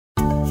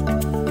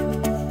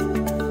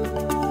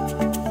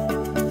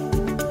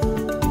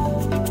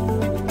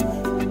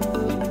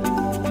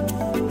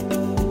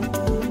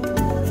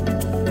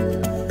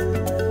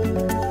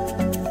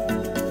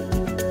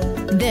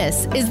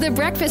This is The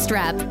Breakfast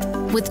Wrap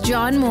with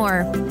John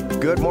Moore.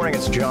 Good morning,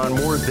 it's John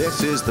Moore.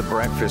 This is The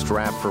Breakfast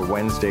Wrap for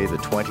Wednesday, the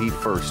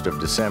 21st of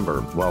December.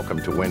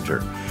 Welcome to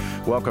winter.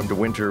 Welcome to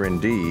winter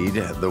indeed.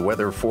 The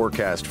weather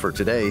forecast for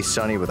today,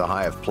 sunny with a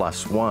high of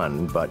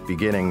 +1, but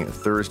beginning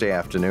Thursday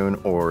afternoon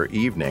or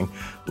evening,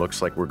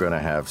 looks like we're going to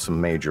have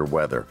some major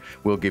weather.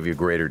 We'll give you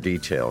greater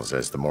details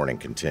as the morning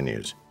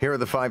continues. Here are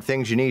the 5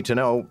 things you need to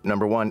know.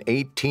 Number 1,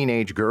 8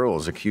 teenage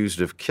girls accused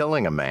of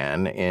killing a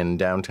man in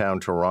downtown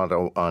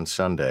Toronto on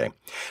Sunday.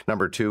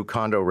 Number 2,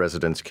 condo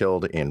residents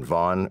killed in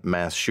Vaughan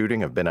mass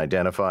shooting have been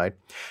identified.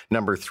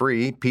 Number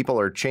 3, people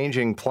are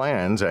changing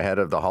plans ahead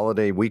of the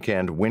holiday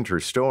weekend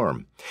winter storm.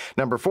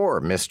 Number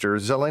 4, Mr.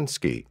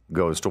 Zelensky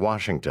goes to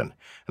Washington.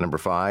 Number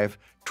 5,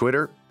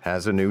 Twitter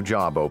has a new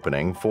job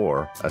opening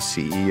for a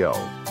CEO.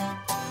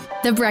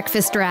 The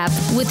Breakfast Wrap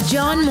with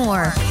John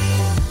Moore.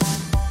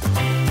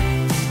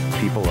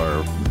 People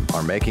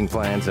are making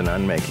plans and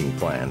unmaking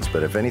plans,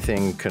 but if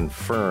anything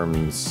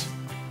confirms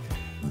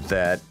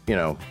that,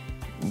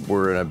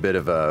 we're in a bit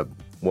of a,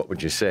 what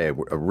would you say, a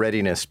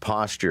readiness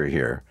posture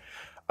here,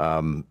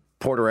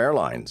 Porter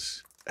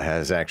Airlines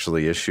has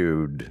actually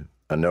issued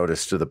a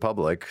notice to the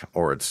public,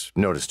 or it's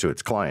notice to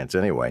its clients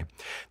anyway,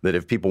 that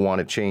if people want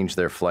to change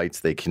their flights,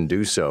 they can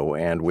do so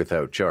and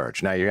without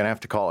charge. Now, you're going to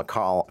have to call a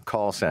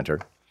call center,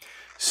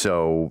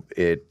 so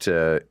it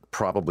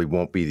probably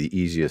won't be the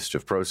easiest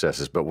of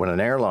processes. But when an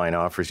airline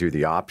offers you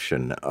the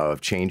option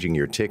of changing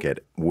your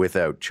ticket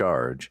without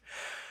charge,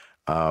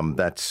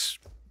 that's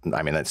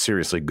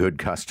seriously good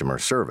customer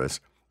service,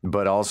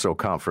 but also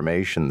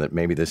confirmation that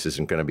maybe this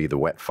isn't going to be the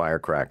wet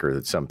firecracker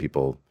that some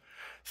people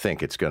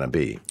think it's going to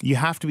be. You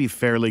have to be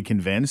fairly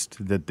convinced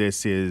that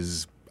this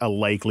is a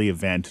likely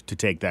event to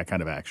take that kind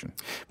of action.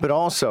 But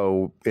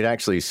also, it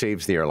actually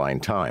saves the airline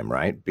time,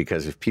 right?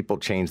 Because if people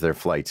change their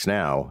flights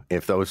now,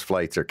 if those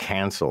flights are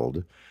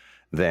canceled,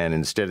 then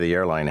instead of the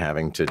airline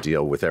having to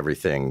deal with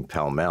everything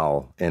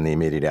pell-mell in the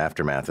immediate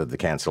aftermath of the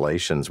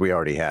cancellations, we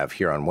already have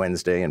here on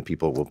Wednesday, and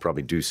people will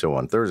probably do so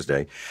on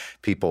Thursday,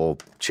 people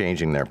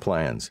changing their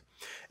plans.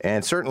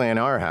 And certainly in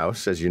our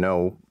house, as you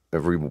know,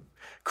 every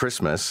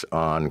Christmas,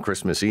 on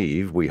Christmas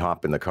Eve, we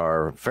hop in the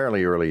car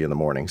fairly early in the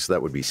morning, so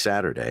that would be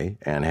Saturday,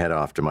 and head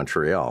off to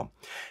Montreal.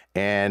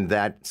 And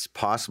that's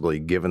possibly,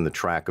 given the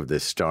track of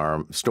this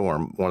storm,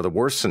 one of the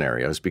worst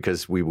scenarios,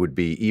 because we would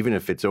be, even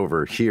if it's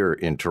over here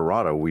in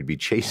Toronto, we'd be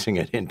chasing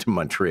it into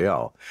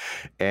Montreal.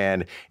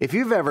 And if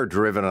you've ever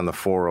driven on the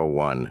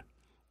 401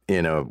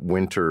 in a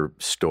winter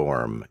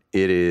storm,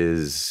 it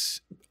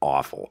is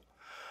awful.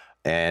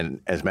 And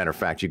as a matter of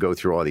fact, you go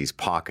through all these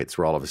pockets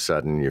where all of a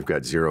sudden you've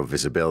got zero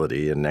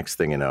visibility, and next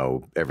thing you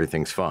know,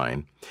 everything's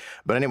fine.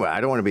 But anyway,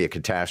 I don't want to be a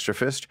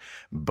catastrophist,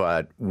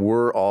 but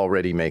we're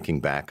already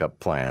making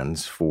backup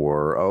plans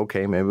for,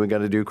 okay, maybe we got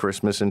to do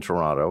Christmas in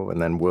Toronto, and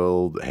then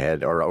we'll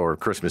head, or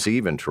Christmas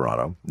Eve in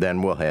Toronto,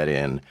 then we'll head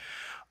in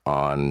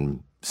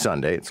on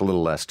Sunday. It's a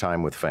little less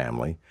time with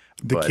family.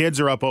 The kids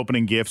are up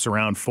opening gifts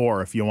around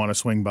 4 if you want to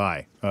swing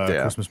by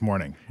Christmas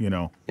morning,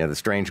 Yeah, the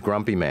strange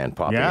grumpy man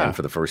popping in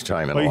for the first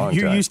time in a long time.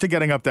 You're used to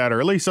getting up that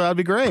early, so that'd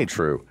be great.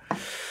 True.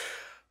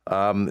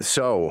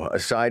 So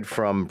aside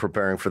from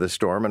preparing for the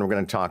storm, and we're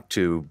going to talk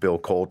to Bill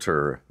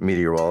Coulter,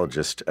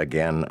 meteorologist,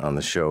 again on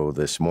the show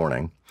this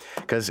morning,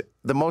 because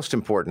the most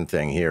important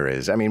thing here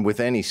is,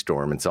 with any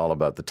storm, it's all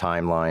about the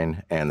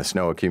timeline and the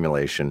snow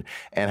accumulation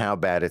and how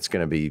bad it's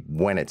going to be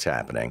when it's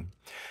happening.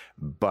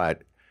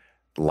 But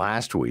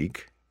last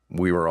week,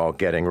 we were all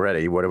getting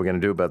ready. What are we going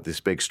to do about this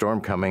big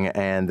storm coming?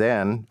 And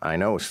then I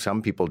know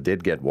some people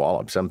did get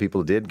walloped. Some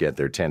people did get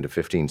their 10 to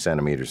 15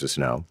 centimeters of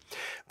snow.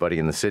 But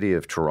in the city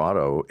of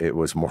Toronto, it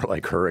was more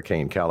like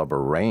hurricane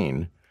caliber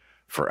rain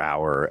for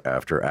hour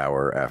after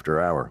hour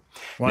after hour.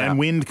 Well, now, and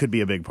wind could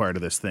be a big part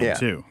of this thing,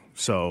 too.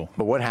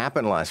 But what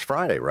happened last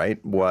Friday,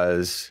 right,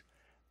 was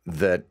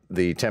that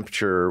the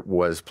temperature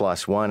was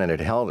 +1 and it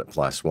held at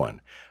 +1.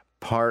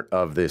 Part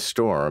of this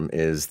storm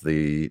is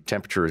the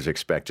temperature is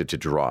expected to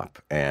drop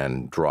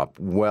and drop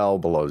well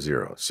below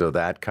zero. So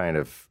that kind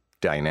of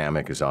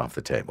dynamic is off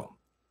the table.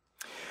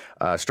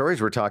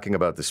 Stories we're talking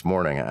about this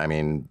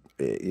morning,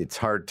 it's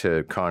hard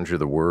to conjure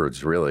the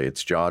words, really.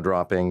 It's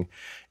jaw-dropping,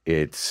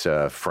 it's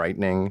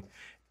frightening,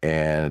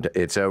 and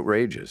it's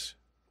outrageous.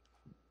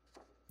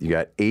 You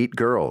got 8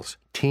 girls,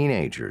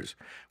 teenagers.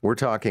 We're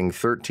talking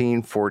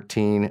 13,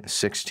 14,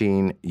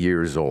 16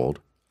 years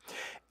old.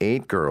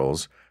 8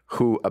 girls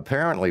who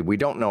apparently, we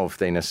don't know if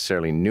they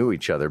necessarily knew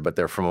each other, but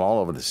they're from all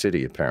over the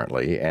city,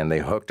 apparently, and they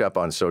hooked up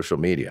on social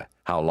media.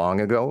 How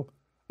long ago?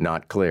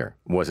 Not clear.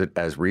 Was it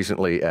as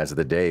recently as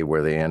the day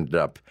where they ended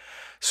up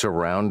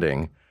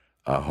surrounding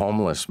a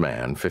homeless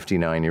man,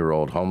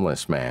 59-year-old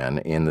homeless man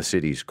in the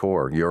city's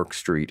core, York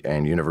Street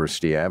and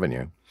University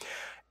Avenue,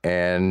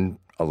 and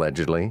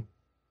allegedly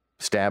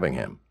stabbing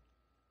him?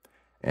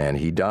 And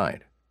he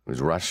died. He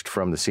was rushed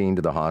from the scene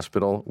to the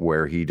hospital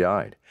where he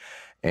died.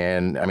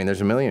 And,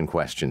 there's a million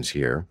questions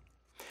here.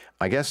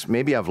 I guess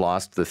maybe I've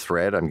lost the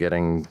thread. I'm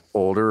getting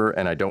older,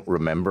 and I don't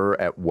remember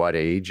at what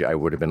age I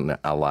would have been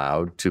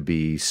allowed to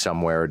be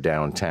somewhere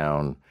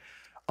downtown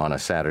on a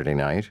Saturday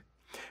night.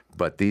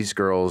 But these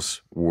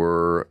girls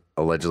were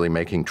allegedly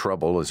making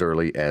trouble as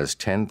early as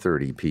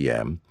 10:30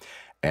 p.m.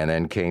 And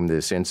then came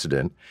this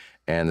incident.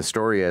 And the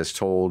story, as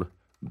told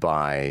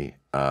by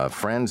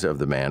friends of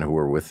the man who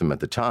were with them at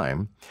the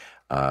time,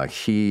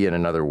 he and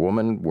another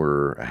woman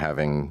were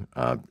having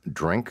a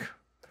drink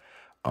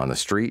on the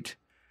street,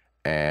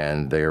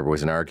 and there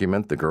was an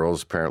argument. The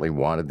girls apparently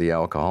wanted the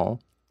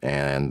alcohol,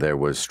 and there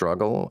was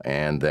struggle,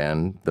 and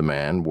then the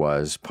man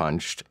was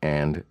punched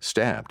and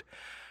stabbed.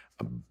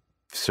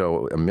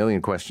 So a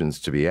million questions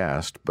to be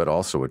asked, but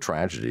also a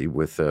tragedy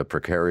with a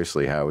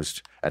precariously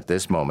housed, at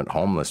this moment,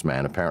 homeless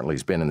man. Apparently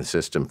he's been in the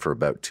system for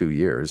about 2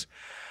 years,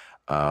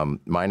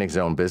 minding his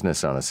own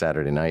business on a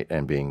Saturday night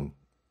and being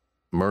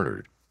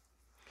murdered,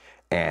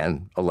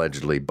 and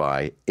allegedly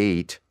by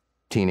 8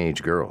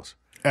 teenage girls.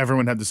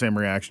 Everyone had the same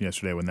reaction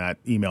yesterday when that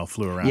email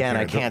flew around. Yeah, and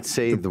I can't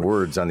say the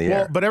words on the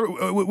air. But it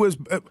was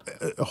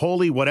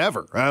holy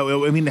whatever.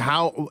 I mean,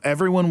 how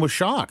everyone was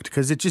shocked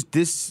because it just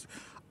this.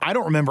 I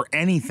don't remember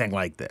anything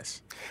like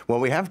this. Well,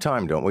 we have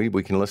time, don't we?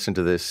 We can listen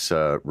to this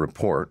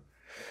report,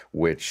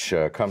 which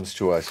comes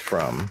to us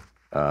from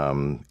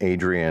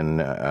Adrian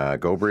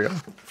Gobria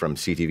from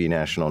CTV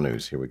National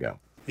News. Here we go.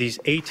 These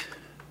 8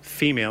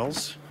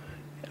 females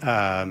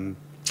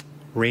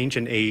range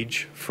in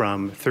age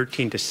from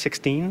 13 to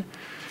 16,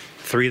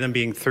 3 of them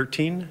being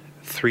 13,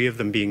 3 of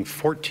them being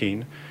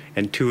 14,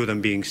 and 2 of them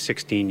being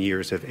 16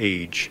 years of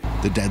age.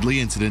 The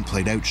deadly incident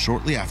played out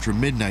shortly after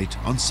midnight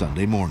on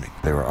Sunday morning.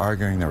 They were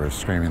arguing, they were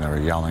screaming, they were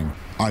yelling.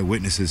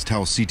 Eyewitnesses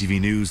tell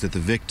CTV News that the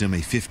victim, a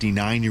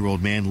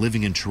 59-year-old man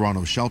living in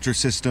Toronto's shelter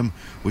system,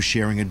 was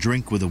sharing a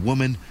drink with a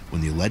woman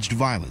when the alleged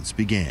violence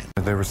began.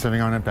 They were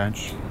sitting on a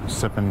bench,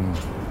 sipping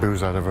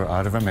booze out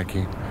of a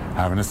Mickey,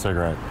 having a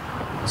cigarette.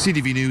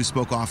 CTV News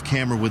spoke off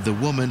camera with the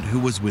woman who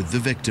was with the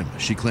victim.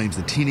 She claims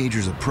the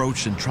teenagers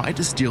approached and tried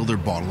to steal their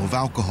bottle of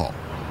alcohol.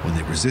 When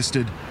they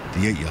resisted,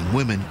 the 8 young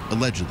women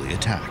allegedly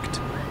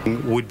attacked.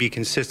 Would be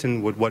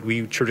consistent with what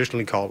we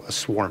traditionally call a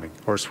swarming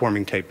or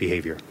swarming type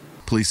behavior.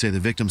 Police say the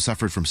victim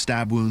suffered from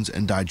stab wounds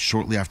and died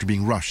shortly after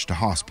being rushed to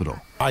hospital.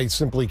 I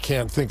simply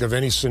can't think of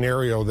any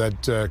scenario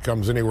that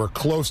comes anywhere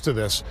close to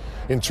this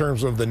in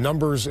terms of the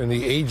numbers and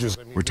the ages.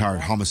 Retired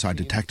homicide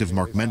detective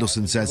Mark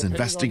Mendelson says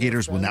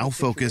investigators will now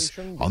focus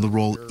on the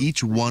role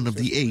each one of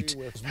the 8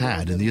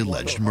 had in the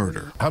alleged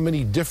murder. How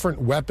many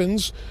different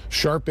weapons,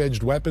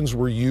 sharp-edged weapons,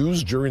 were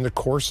used during the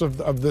course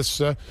of this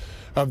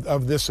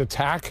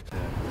attack?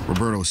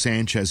 Roberto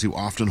Sanchez, who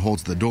often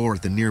holds the door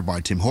at the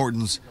nearby Tim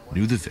Hortons,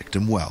 knew the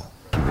victim well.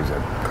 He was a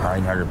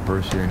kind-hearted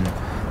person.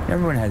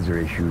 Everyone has their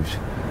issues.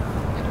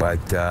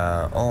 But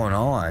all in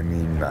all, I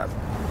mean,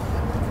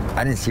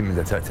 I didn't see him as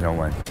a threat to no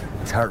one.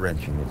 It's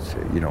heart-wrenching. It's,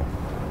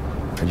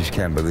 I just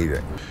can't believe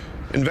it.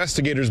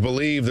 Investigators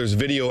believe there's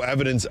video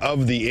evidence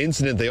of the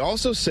incident. They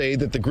also say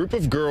that the group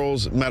of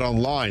girls met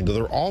online, though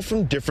they're all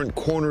from different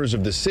corners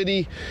of the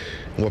city.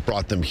 And what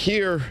brought them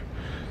here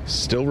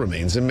still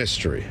remains a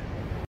mystery.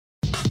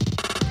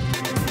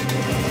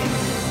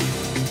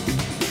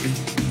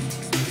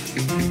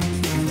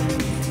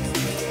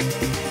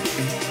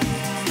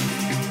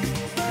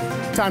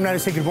 Time now to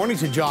say good morning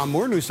to John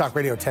Moore, News Talk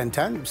Radio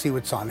 1010. See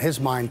what's on his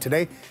mind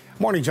today.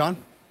 Morning, John.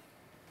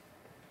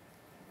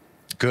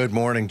 Good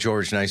morning,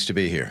 George. Nice to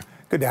be here.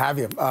 Good to have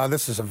you.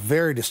 This is a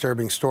very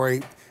disturbing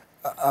story.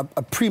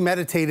 A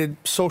premeditated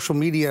social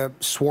media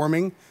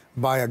swarming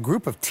by a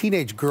group of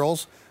teenage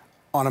girls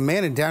on a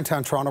man in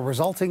downtown Toronto,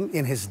 resulting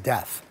in his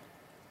death.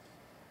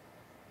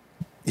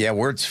 Yeah,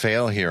 words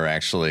fail here,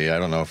 actually. I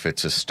don't know if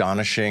it's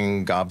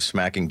astonishing,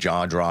 gobsmacking,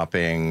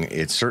 jaw-dropping.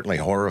 It's certainly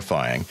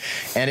horrifying.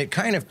 And it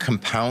kind of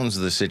compounds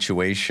the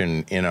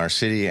situation in our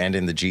city and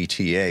in the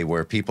GTA,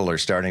 where people are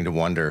starting to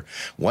wonder,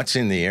 what's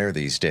in the air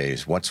these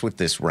days? What's with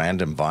this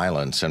random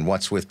violence? And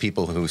what's with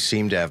people who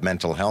seem to have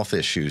mental health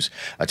issues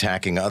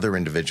attacking other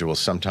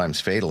individuals,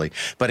 sometimes fatally?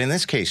 But in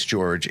this case,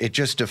 George, it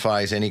just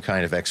defies any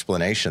kind of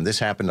explanation. This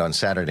happened on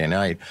Saturday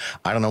night.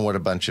 I don't know what a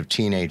bunch of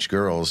teenage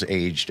girls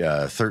aged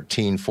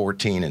 13,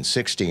 14, and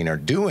 16 are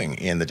doing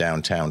in the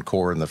downtown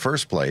core in the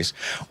first place,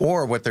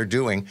 or what they're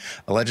doing,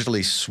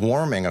 allegedly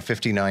swarming a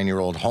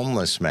 59-year-old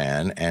homeless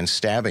man and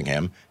stabbing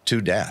him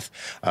to death.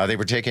 They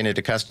were taken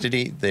into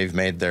custody. They've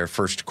made their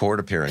first court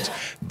appearance.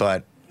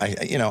 But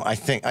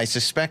I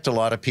suspect a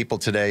lot of people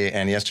today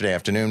and yesterday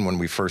afternoon when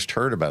we first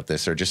heard about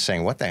this are just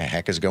saying, what the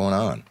heck is going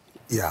on?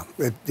 Yeah,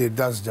 it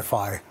does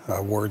defy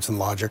words and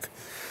logic.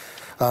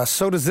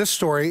 So does this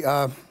story.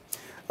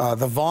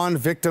 The Vaughan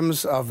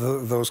victims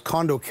of those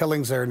condo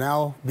killings are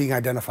now being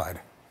identified.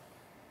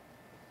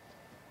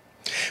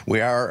 We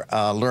are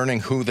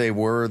learning who they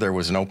were. There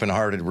was an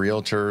open-hearted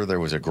realtor. There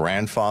was a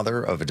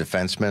grandfather of a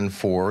defenseman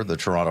for the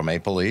Toronto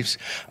Maple Leafs.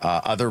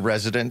 Other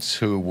residents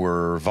who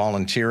were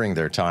volunteering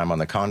their time on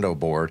the condo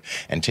board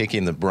and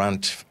taking the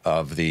brunt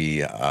of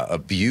the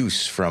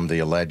abuse from the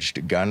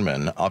alleged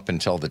gunman up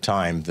until the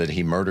time that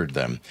he murdered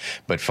them.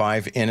 But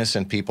 5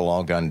 innocent people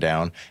all gunned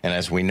down. And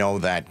as we know,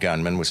 that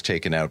gunman was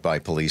taken out by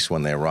police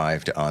when they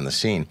arrived on the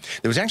scene.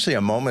 There was actually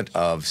a moment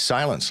of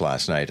silence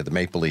last night at the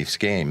Maple Leafs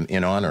game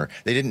in honor.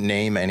 They didn't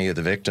name any of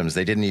the victims.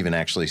 They didn't even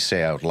actually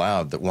say out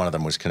loud that one of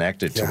them was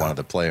connected to one of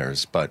the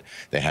players, but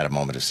they had a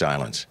moment of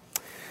silence.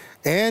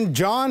 And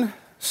John,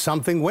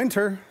 something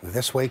winter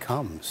this way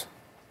comes.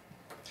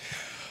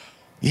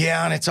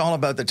 Yeah, and it's all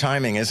about the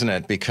timing, isn't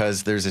it?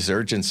 Because there's this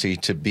urgency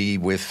to be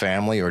with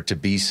family or to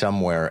be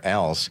somewhere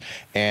else.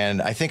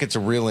 And I think it's a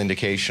real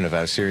indication of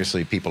how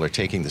seriously people are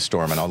taking the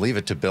storm. And I'll leave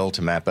it to Bill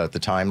to map out the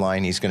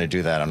timeline. He's going to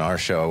do that on our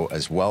show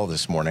as well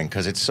this morning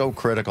because it's so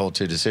critical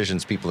to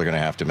decisions people are going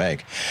to have to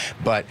make.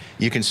 But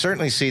you can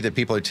certainly see that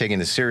people are taking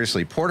this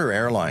seriously. Porter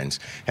Airlines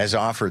has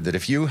offered that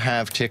if you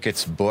have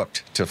tickets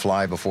booked to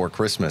fly before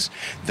Christmas,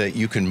 that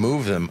you can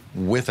move them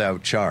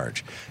without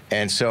charge.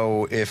 And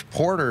so if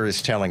Porter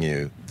is telling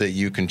you that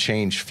you can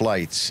change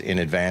flights in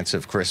advance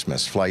of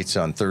Christmas, flights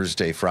on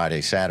Thursday,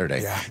 Friday,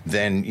 Saturday,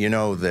 then you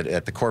know that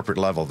at the corporate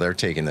level, they're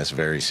taking this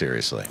very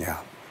seriously.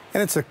 Yeah.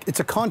 And it's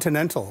a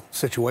continental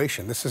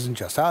situation. This isn't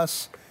just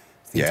us.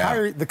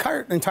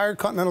 The entire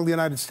continental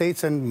United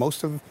States and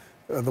most of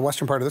the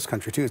western part of this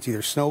country, too. It's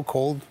either snow,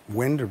 cold,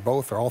 wind, or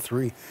both, or all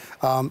three.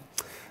 All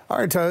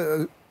right,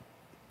 Volodymyr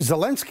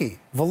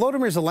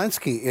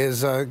Zelensky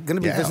is going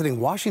to be visiting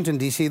Washington,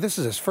 D.C. This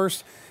is his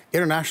first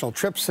international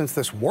trip since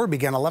this war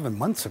began 11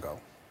 months ago.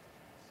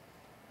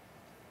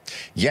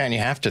 Yeah, and you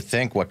have to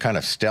think what kind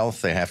of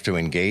stealth they have to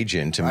engage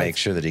in to make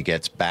sure that he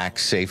gets back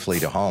safely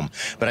to home.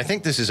 But I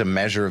think this is a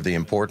measure of the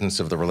importance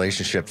of the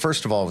relationship,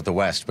 first of all, with the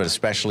West, but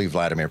especially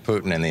Vladimir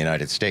Putin and the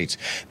United States.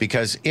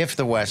 Because if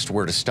the West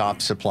were to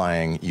stop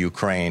supplying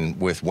Ukraine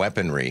with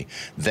weaponry,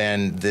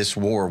 then this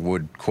war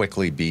would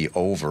quickly be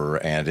over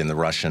and in the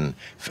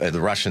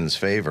Russians'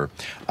 favor.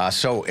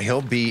 So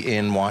he'll be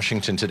in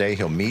Washington today.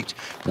 He'll meet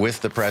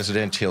with the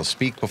president. He'll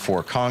speak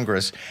before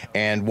Congress.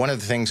 And one of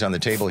the things on the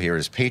table here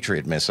is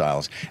Patriot missiles.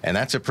 And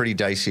that's a pretty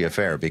dicey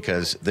affair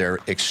because they're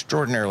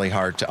extraordinarily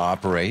hard to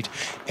operate,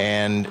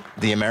 and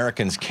the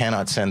Americans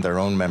cannot send their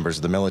own members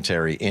of the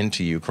military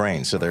into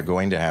Ukraine. So they're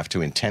going to have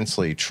to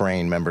intensely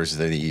train members of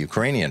the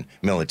Ukrainian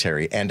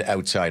military and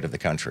outside of the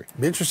country.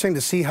 It'll be interesting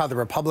to see how the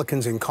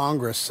Republicans in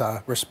Congress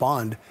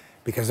respond,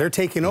 because they're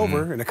taking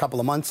over in a couple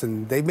of months,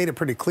 and they've made it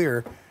pretty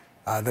clear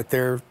that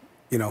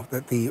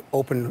that the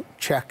open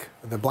check,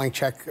 the blank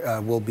check,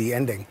 will be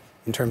ending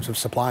in terms of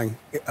supplying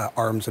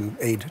arms and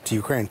aid to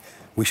Ukraine.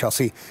 We shall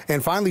see.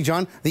 And finally,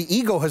 John, the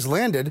ego has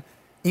landed.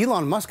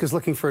 Elon Musk is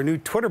looking for a new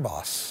Twitter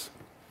boss.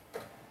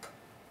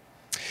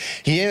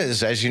 He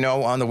is. As you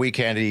know, on the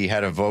weekend, he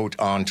had a vote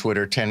on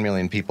Twitter. 10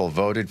 million people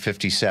voted.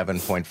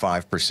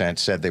 57.5%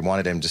 said they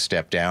wanted him to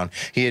step down.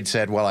 He had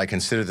said, well, I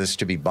consider this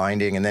to be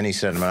binding. And then he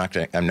said,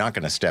 I'm not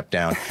going to step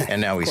down.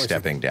 And now he's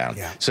stepping down.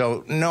 Yeah.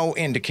 So no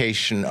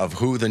indication of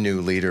who the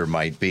new leader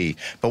might be.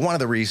 But one of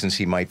the reasons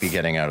he might be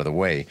getting out of the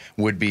way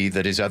would be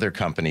that his other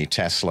company,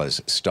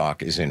 Tesla's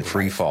stock, is in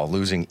free fall,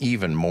 losing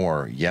even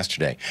more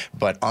yesterday.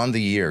 But on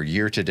the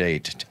year to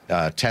date,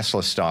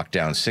 Tesla stock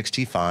down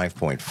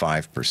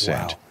 65.5%.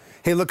 Wow.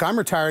 Hey, look, I'm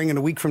retiring in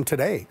a week from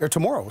today, or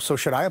tomorrow, so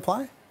should I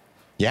apply?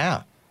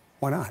 Yeah.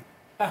 Why not?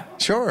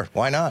 Sure,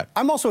 why not?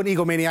 I'm also an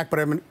egomaniac, but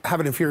I have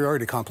an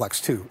inferiority complex,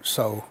 too,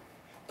 so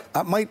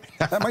that might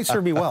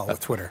serve me well with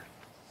Twitter,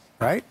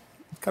 right?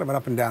 Kind of an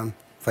up and down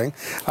thing.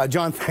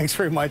 John, thanks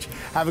very much.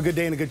 Have a good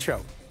day and a good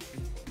show.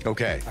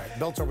 Okay. All right,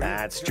 Belts over.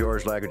 That's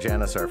George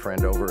Lagojanis, our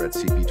friend over at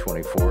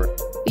CP24.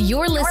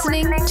 You're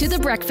listening to The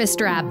Breakfast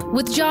Wrap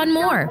with John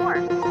Moore.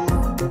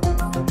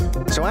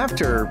 So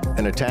after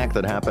an attack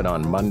that happened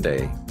on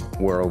Monday,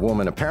 where a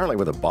woman apparently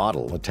with a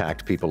bottle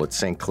attacked people at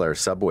St. Clair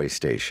subway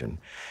station,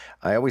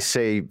 I always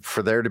say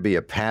for there to be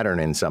a pattern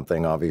in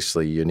something,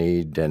 obviously you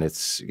need, and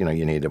it's, you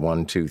need a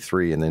 1, 2,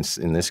 3, and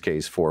in this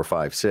case, 4,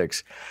 5,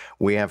 6.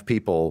 We have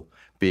people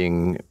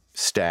being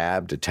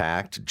stabbed,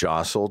 attacked,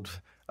 jostled,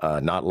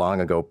 not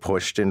long ago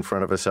pushed in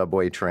front of a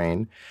subway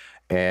train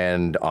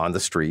and on the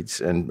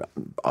streets. And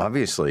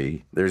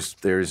obviously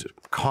there's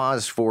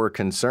cause for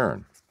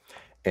concern.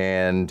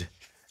 And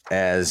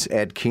as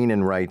Ed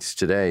Keenan writes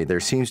today, there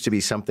seems to be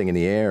something in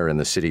the air in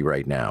the city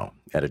right now,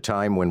 at a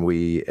time when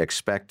we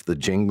expect the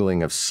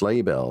jingling of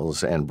sleigh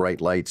bells and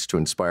bright lights to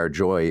inspire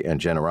joy and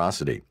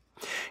generosity.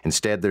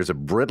 Instead, there's a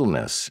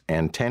brittleness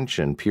and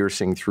tension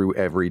piercing through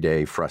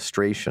everyday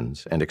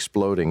frustrations and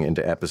exploding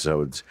into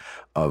episodes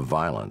of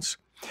violence.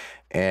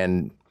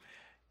 And,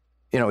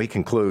 he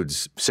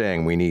concludes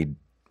saying we need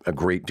a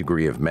great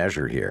degree of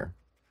measure here.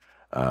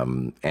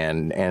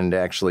 And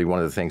actually one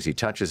of the things he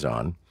touches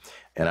on,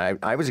 and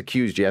I was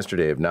accused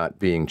yesterday of not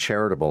being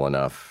charitable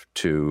enough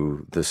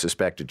to the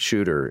suspected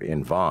shooter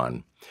in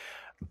Vaughan,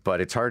 but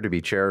it's hard to be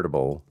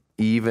charitable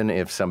even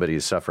if somebody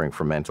is suffering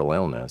from mental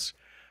illness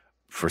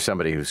for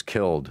somebody who's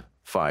killed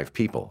 5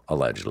 people,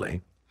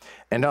 allegedly.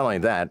 And not only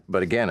that,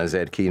 but again, as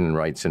Ed Keenan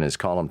writes in his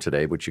column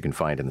today, which you can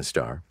find in the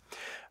Star,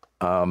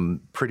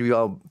 pretty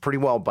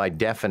well by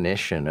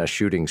definition, a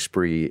shooting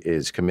spree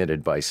is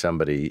committed by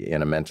somebody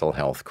in a mental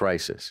health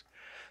crisis.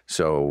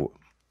 So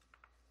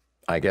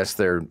I guess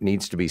there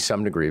needs to be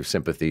some degree of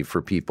sympathy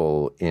for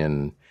people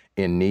in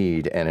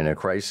need and in a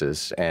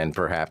crisis. And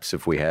perhaps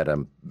if we had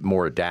a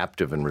more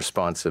adaptive and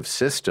responsive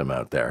system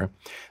out there,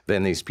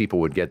 then these people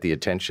would get the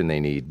attention they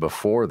need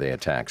before they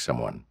attack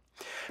someone.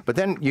 But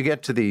then you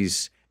get to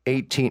these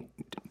 18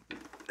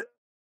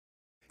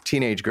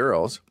 teenage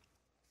girls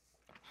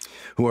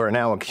who are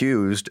now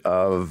accused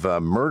of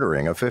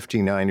murdering a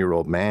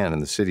 59-year-old man in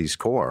the city's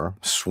core,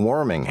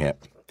 swarming him,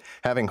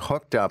 having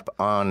hooked up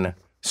on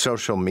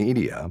social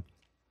media.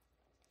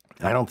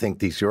 I think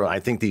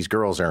these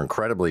girls are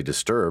incredibly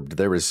disturbed.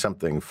 There is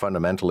something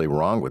fundamentally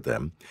wrong with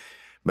them,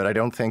 but I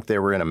don't think they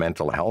were in a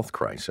mental health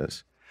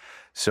crisis.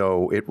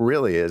 So it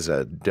really is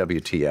a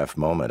WTF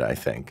moment, I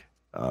think,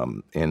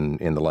 in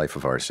the life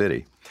of our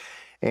city.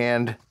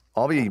 And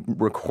I'll be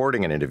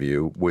recording an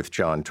interview with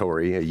John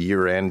Tory, a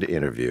year-end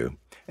interview,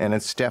 and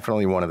it's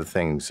definitely one of the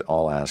things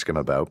I'll ask him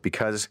about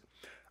because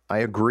I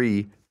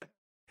agree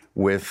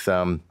with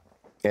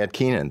Ed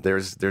Keenan.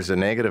 There's a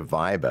negative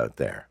vibe out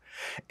there.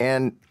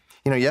 And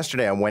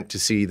yesterday I went to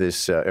see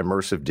this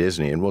immersive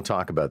Disney, and we'll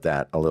talk about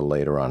that a little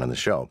later on in the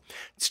show.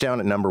 It's down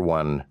at number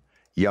 1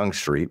 Yonge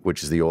Street,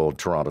 which is the old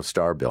Toronto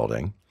Star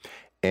building.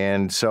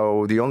 And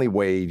so the only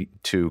way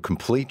to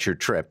complete your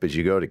trip is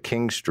you go to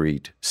King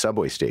Street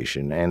subway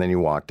station, and then you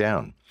walk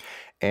down.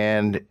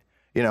 And,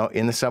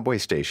 in the subway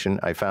station,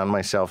 I found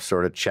myself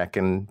sort of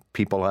checking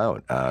people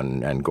out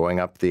and going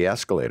up the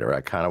escalator.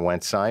 I kind of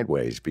went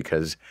sideways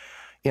because,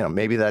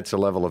 maybe that's a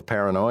level of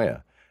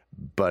paranoia.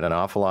 But an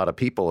awful lot of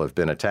people have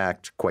been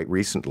attacked quite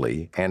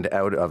recently and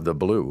out of the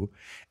blue.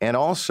 And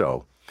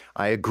also,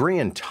 I agree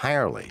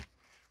entirely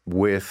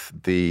with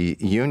the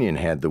union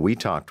head that we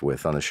talked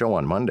with on the show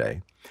on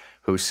Monday,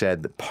 who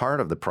said that part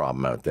of the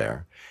problem out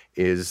there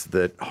is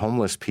that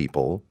homeless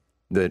people,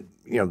 that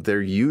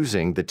they're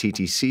using the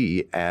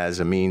TTC as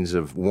a means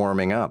of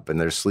warming up,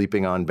 and they're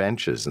sleeping on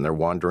benches, and they're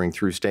wandering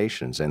through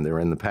stations, and they're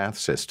in the PATH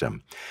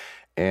system.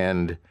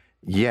 And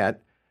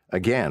yet,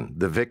 again,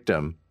 the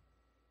victim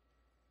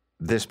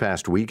this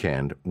past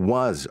weekend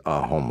was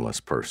a homeless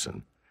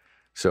person.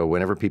 So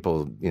whenever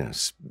people,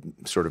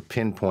 sort of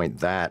pinpoint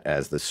that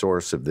as the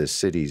source of this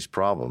city's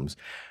problems,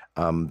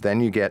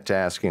 then you get to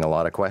asking a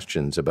lot of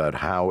questions about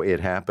how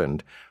it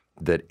happened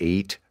that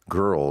 8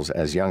 girls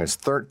as young as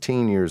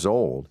 13 years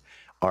old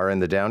are in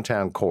the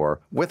downtown core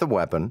with a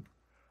weapon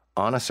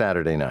on a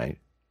Saturday night,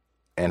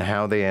 and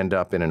how they end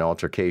up in an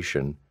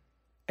altercation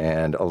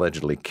and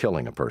allegedly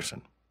killing a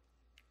person.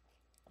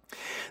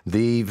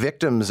 The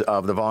victims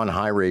of the Vaughan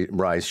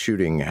high-rise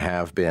shooting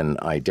have been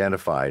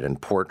identified,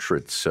 and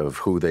portraits of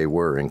who they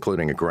were,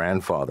 including a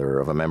grandfather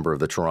of a member of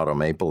the Toronto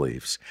Maple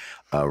Leafs,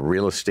 a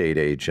real estate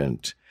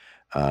agent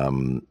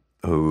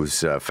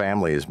whose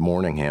family is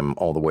mourning him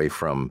all the way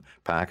from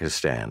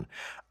Pakistan.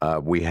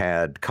 We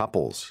had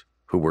couples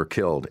who were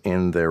killed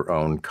in their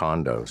own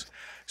condos.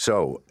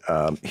 So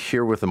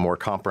here with a more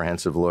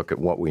comprehensive look at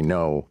what we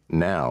know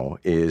now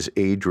is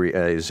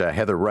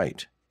Heather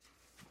Wright.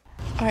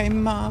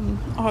 I'm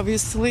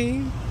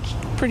obviously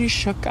pretty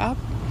shook up.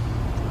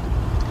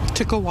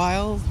 Took a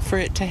while for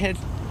it to hit.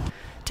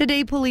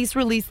 Today, police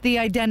released the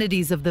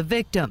identities of the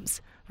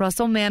victims.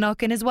 Russell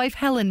Manock and his wife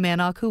Helen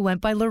Manock, who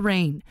went by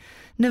Lorraine,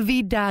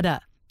 Naveed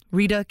Dada,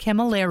 Rita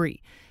Camilleri,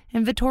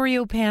 and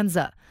Vittorio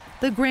Panza,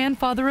 the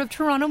grandfather of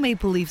Toronto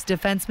Maple Leafs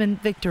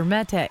defenseman Victor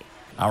Mete.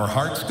 Our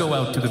hearts go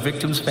out to the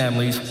victims'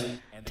 families.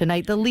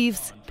 Tonight, the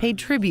Leafs paid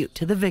tribute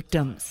to the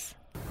victims.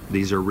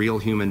 These are real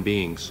human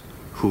beings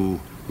who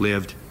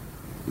lived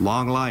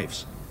long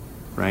lives,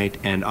 right?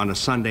 And on a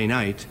Sunday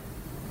night,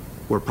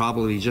 were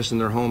probably just in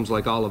their homes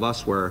like all of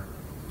us were,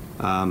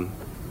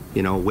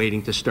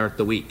 waiting to start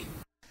the week.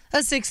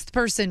 A sixth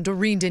person,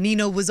 Doreen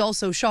Danino, was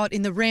also shot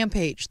in the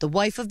rampage, the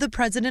wife of the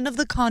president of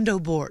the condo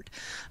board.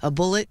 A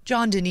bullet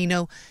John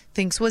Danino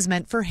thinks was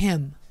meant for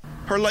him.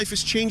 Her life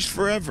has changed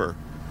forever.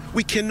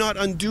 We cannot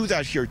undo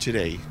that here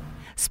today.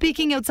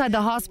 Speaking outside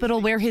the hospital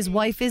where his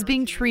wife is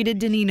being treated,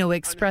 Danino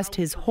expressed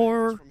his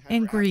horror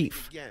and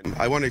grief.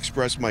 I want to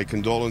express my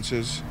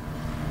condolences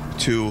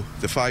to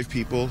the 5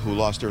 people who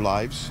lost their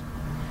lives.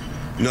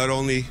 Not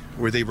only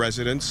were they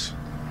residents,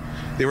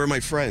 they were my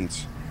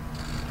friends,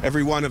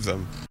 every one of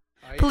them.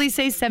 Police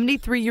say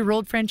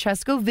 73-year-old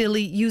Francesco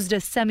Villi used a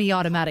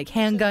semi-automatic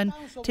handgun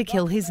to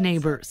kill his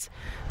neighbors.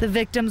 The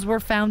victims were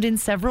found in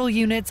several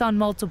units on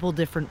multiple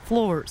different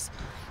floors.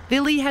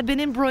 Villi had been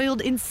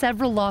embroiled in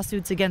several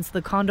lawsuits against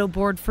the condo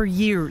board for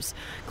years,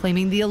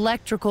 claiming the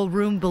electrical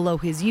room below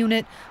his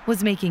unit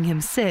was making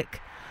him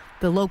sick.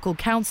 The local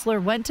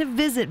councillor went to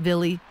visit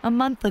Villi a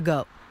month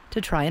ago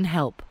to try and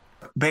help.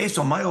 Based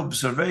on my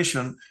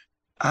observation,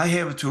 I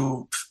have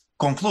to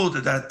conclude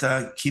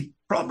that he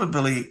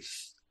probably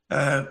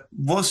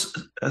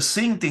was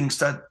seeing things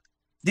that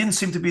didn't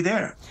seem to be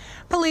there.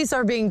 Police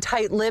are being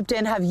tight-lipped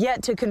and have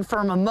yet to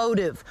confirm a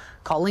motive,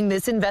 calling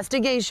this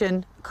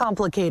investigation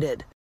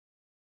complicated.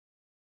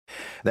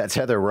 That's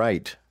Heather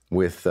Wright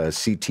with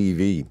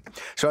CTV.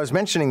 So I was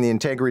mentioning the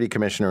Integrity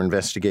Commissioner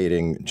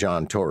investigating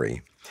John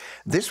Tory.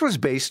 This was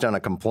based on a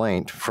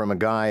complaint from a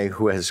guy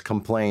who has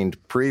complained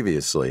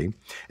previously.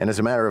 And as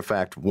a matter of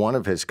fact, one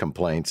of his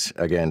complaints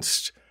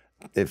against,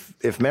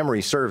 if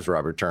memory serves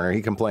Robert Turner,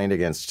 he complained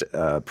against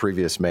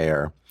previous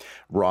mayor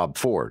Rob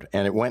Ford.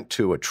 And it went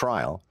to a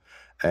trial.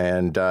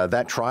 And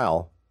that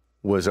trial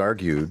was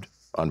argued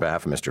on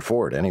behalf of Mr.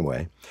 Ford,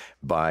 anyway,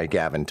 by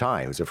Gavin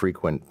Tighe, who's a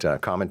frequent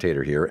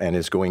commentator here and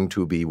is going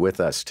to be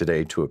with us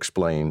today to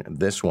explain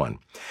this one.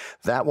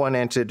 That one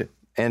ended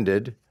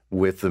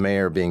with the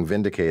mayor being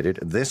vindicated.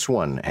 This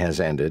one has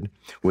ended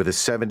with a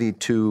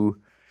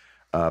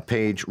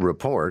 72-page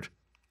report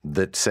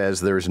that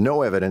says there's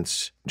no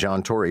evidence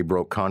John Tory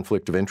broke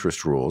conflict of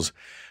interest rules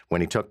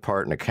when he took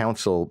part in a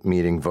council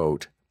meeting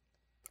vote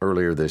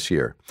earlier this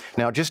year.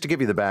 Now, just to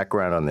give you the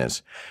background on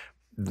this,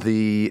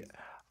 you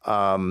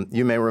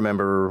may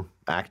remember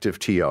Active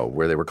TO,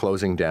 where they were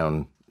closing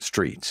down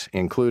streets,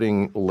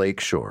 including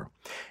Lakeshore.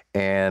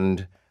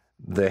 And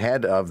the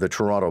head of the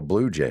Toronto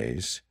Blue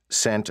Jays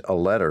sent a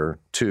letter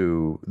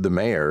to the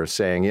mayor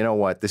saying, you know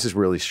what, this is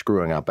really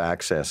screwing up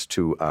access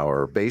to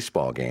our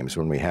baseball games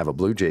when we have a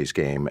Blue Jays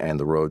game and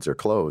the roads are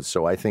closed.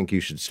 So I think you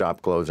should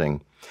stop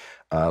closing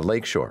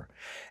Lakeshore.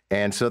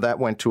 And so that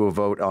went to a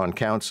vote on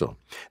council.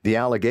 The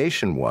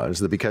allegation was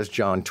that because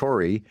John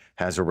Tory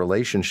has a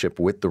relationship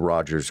with the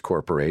Rogers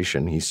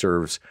Corporation, he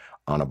serves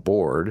on a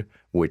board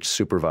which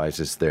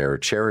supervises their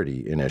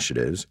charity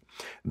initiatives,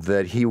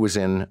 that he was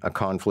in a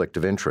conflict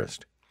of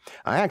interest.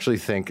 I actually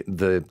think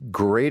the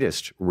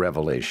greatest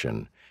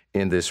revelation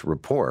in this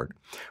report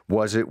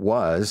was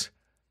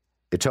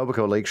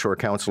Etobicoke Lakeshore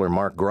Councillor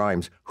Mark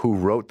Grimes who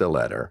wrote the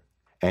letter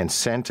and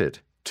sent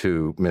it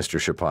to Mr.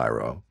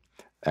 Shapiro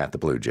at the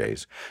Blue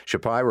Jays.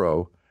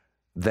 Shapiro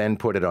then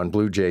put it on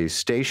Blue Jays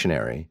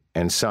stationery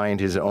and signed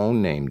his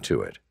own name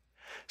to it.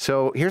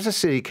 So here's a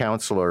city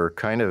councilor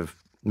kind of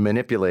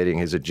manipulating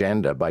his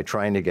agenda by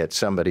trying to get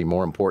somebody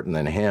more important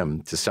than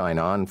him to sign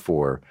on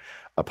for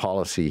a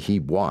policy he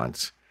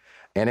wants.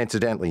 And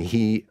incidentally,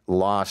 he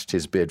lost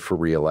his bid for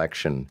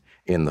re-election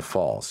in the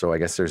fall. So I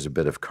guess there's a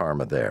bit of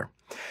karma there.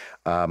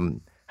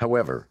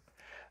 However,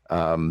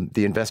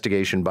 the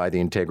investigation by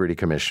the Integrity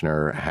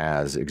Commissioner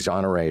has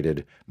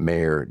exonerated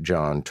Mayor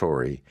John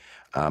Tory.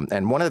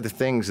 And one of the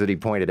things that he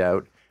pointed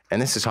out,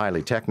 and this is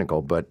highly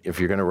technical, but if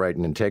you're going to write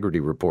an integrity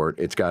report,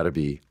 it's got to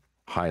be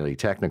highly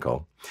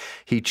technical.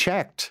 He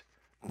checked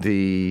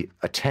the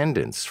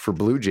attendance for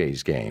Blue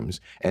Jays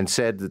games and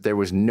said that there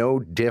was no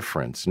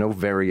difference, no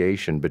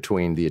variation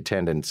between the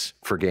attendance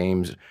for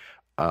games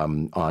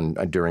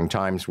during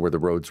times where the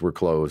roads were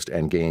closed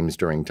and games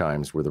during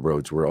times where the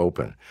roads were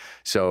open.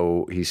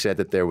 So he said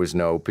that there was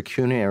no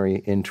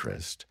pecuniary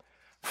interest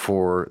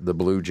for the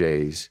Blue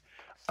Jays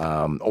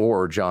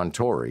or John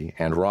Tory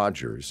and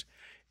Rogers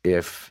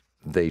if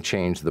they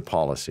changed the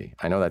policy.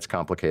 I know that's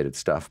complicated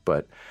stuff,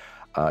 but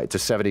it's a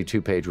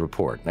 72-page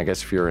report. And I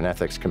guess if you're an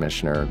ethics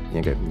commissioner,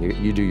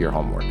 you do your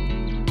homework.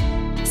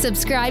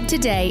 Subscribe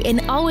today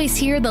and always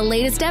hear the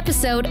latest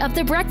episode of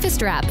The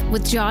Breakfast Wrap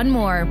with John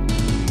Moore.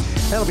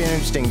 That'll be an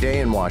interesting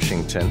day in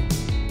Washington.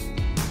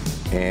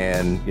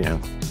 And,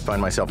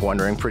 find myself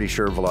wondering, pretty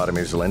sure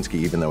Volodymyr Zelensky,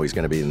 even though he's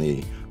going to be in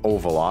the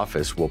Oval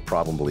Office, will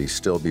probably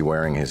still be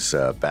wearing his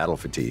battle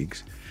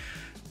fatigues.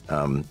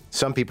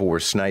 Some people were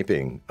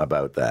sniping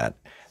about that.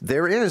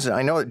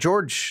 I know that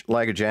George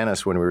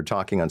Lagajanis, when we were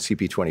talking on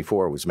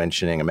CP24, was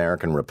mentioning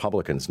American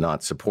Republicans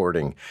not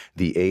supporting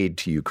the aid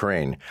to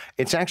Ukraine.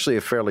 It's actually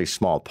a fairly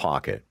small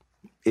pocket.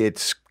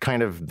 It's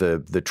kind of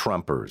the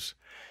Trumpers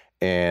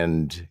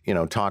and,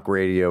 talk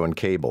radio and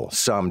cable,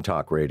 some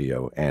talk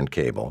radio and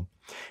cable.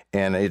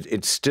 And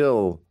it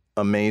still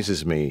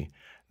amazes me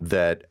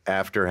that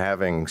after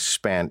having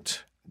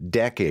spent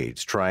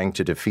decades trying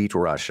to defeat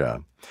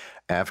Russia,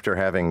 after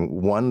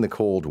having won the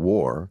Cold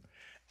War,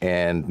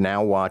 and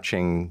now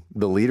watching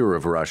the leader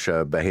of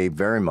Russia behave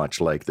very much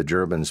like the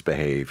Germans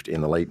behaved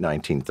in the late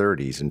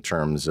 1930s in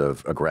terms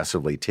of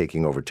aggressively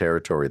taking over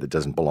territory that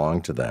doesn't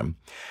belong to them,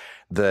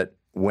 that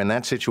when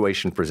that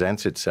situation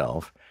presents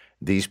itself,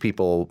 these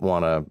people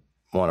want to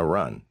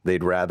run.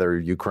 They'd rather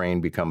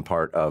Ukraine become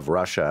part of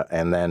Russia,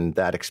 and then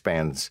that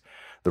expands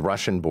the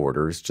Russian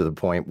borders to the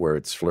point where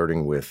it's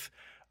flirting with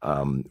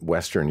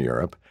Western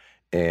Europe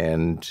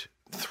and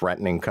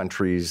threatening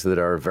countries that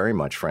are very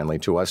much friendly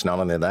to us. Not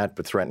only that,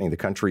 but threatening the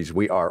countries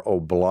we are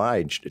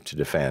obliged to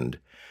defend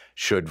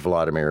should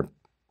Vladimir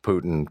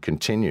Putin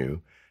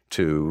continue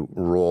to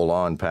roll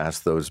on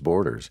past those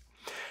borders.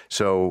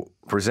 So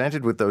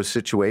presented with those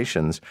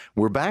situations,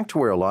 we're back to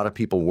where a lot of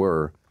people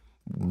were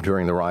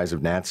during the rise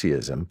of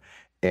Nazism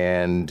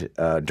and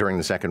during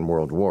the Second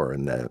World War.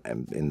 In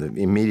the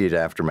immediate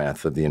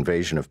aftermath of the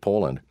invasion of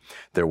Poland,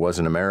 there was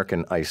an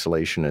American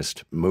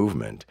isolationist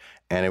movement,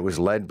 and it was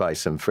led by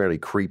some fairly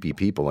creepy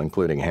people,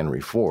 including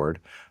Henry Ford,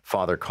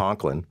 Father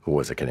Conklin, who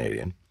was a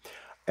Canadian,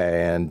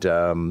 and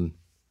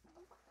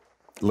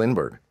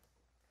Lindbergh.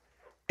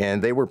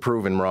 And they were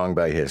proven wrong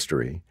by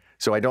history.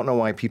 So I don't know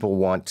why people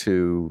want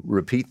to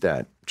repeat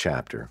that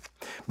chapter.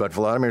 But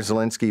Volodymyr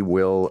Zelensky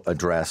will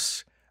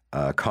address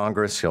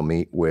Congress. He'll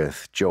meet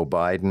with Joe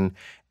Biden,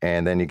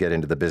 And then you get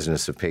into the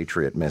business of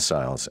Patriot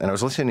missiles. And I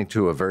was listening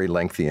to a very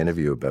lengthy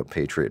interview about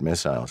Patriot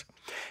missiles.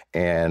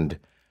 And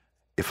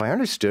if I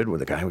understood what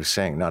the guy was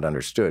saying, not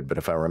understood, but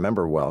if I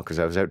remember well, because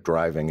I was out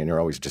driving and you're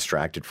always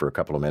distracted for a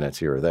couple of minutes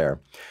here or there.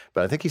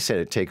 But I think he said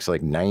it takes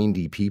like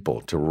 90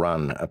 people to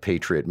run a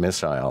Patriot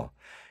missile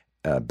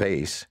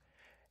base.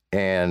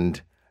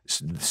 And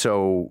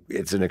so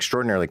it's an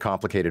extraordinarily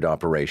complicated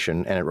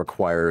operation, and it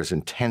requires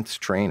intense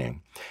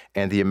training.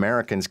 And the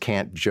Americans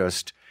can't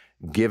just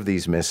give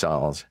these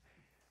missiles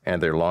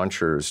and their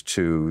launchers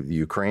to the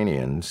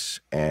Ukrainians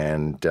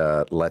and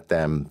let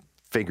them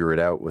figure it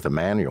out with a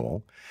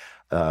manual.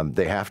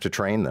 They have to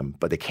train them,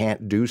 but they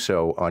can't do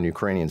so on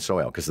Ukrainian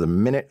soil, because the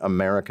minute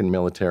American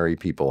military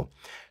people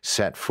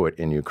set foot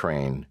in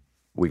Ukraine,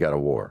 we got a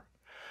war.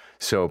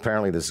 So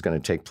apparently this is going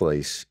to take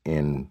place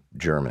in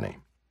Germany.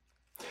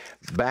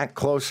 Back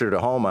closer to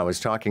home, I was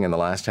talking in the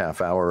last half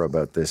hour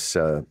about this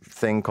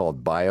thing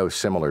called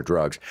biosimilar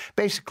drugs.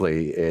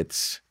 Basically,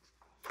 it's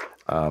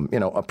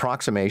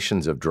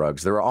approximations of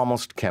drugs. They're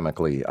almost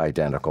chemically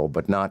identical,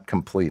 but not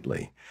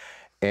completely.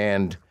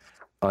 And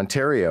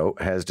Ontario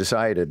has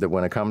decided that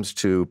when it comes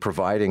to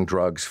providing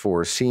drugs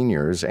for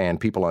seniors and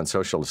people on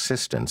social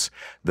assistance,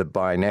 that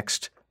by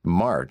next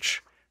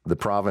March, the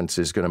province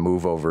is going to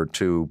move over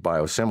to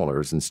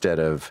biosimilars instead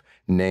of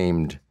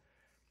named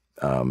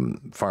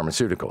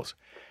pharmaceuticals.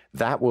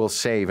 That will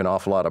save an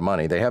awful lot of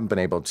money. They haven't been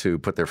able to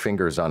put their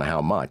fingers on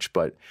how much,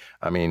 but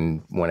I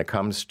mean, when it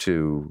comes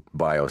to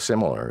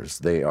biosimilars,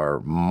 they are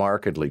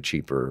markedly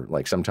cheaper,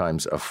 like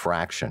sometimes a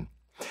fraction.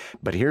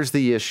 But here's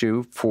the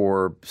issue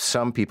for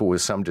some people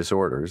with some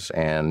disorders,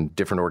 and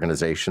different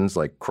organizations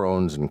like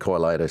Crohn's and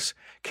Colitis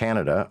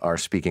Canada are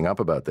speaking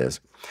up about this.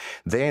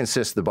 They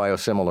insist the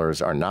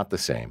biosimilars are not the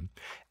same,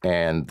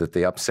 and that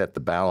they upset the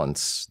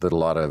balance that a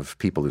lot of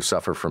people who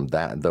suffer from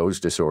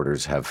those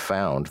disorders have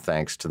found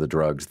thanks to the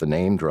drugs, the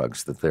name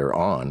drugs that they're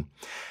on.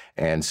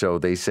 And so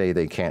they say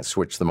they can't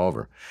switch them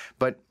over.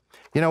 But,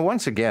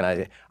 once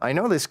again, I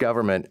know this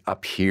government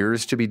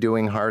appears to be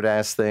doing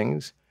hard-ass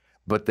things,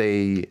 but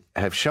they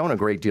have shown a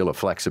great deal of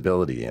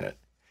flexibility in it.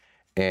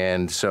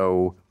 And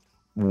so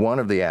one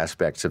of the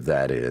aspects of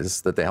that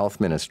is that the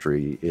health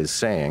ministry is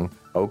saying,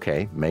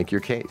 okay, make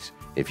your case.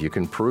 If you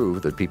can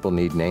prove that people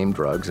need name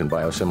drugs and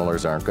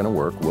biosimilars aren't going to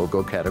work, we'll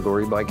go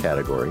category by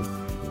category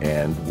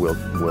and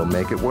we'll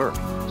make it work.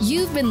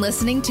 You've been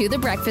listening to The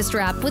Breakfast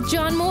Wrap with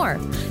John Moore.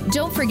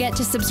 Don't forget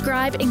to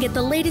subscribe and get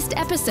the latest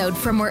episode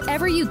from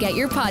wherever you get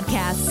your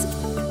podcasts.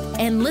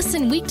 And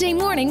listen weekday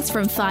mornings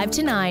from 5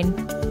 to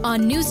 9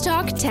 on News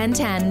Talk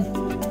 1010.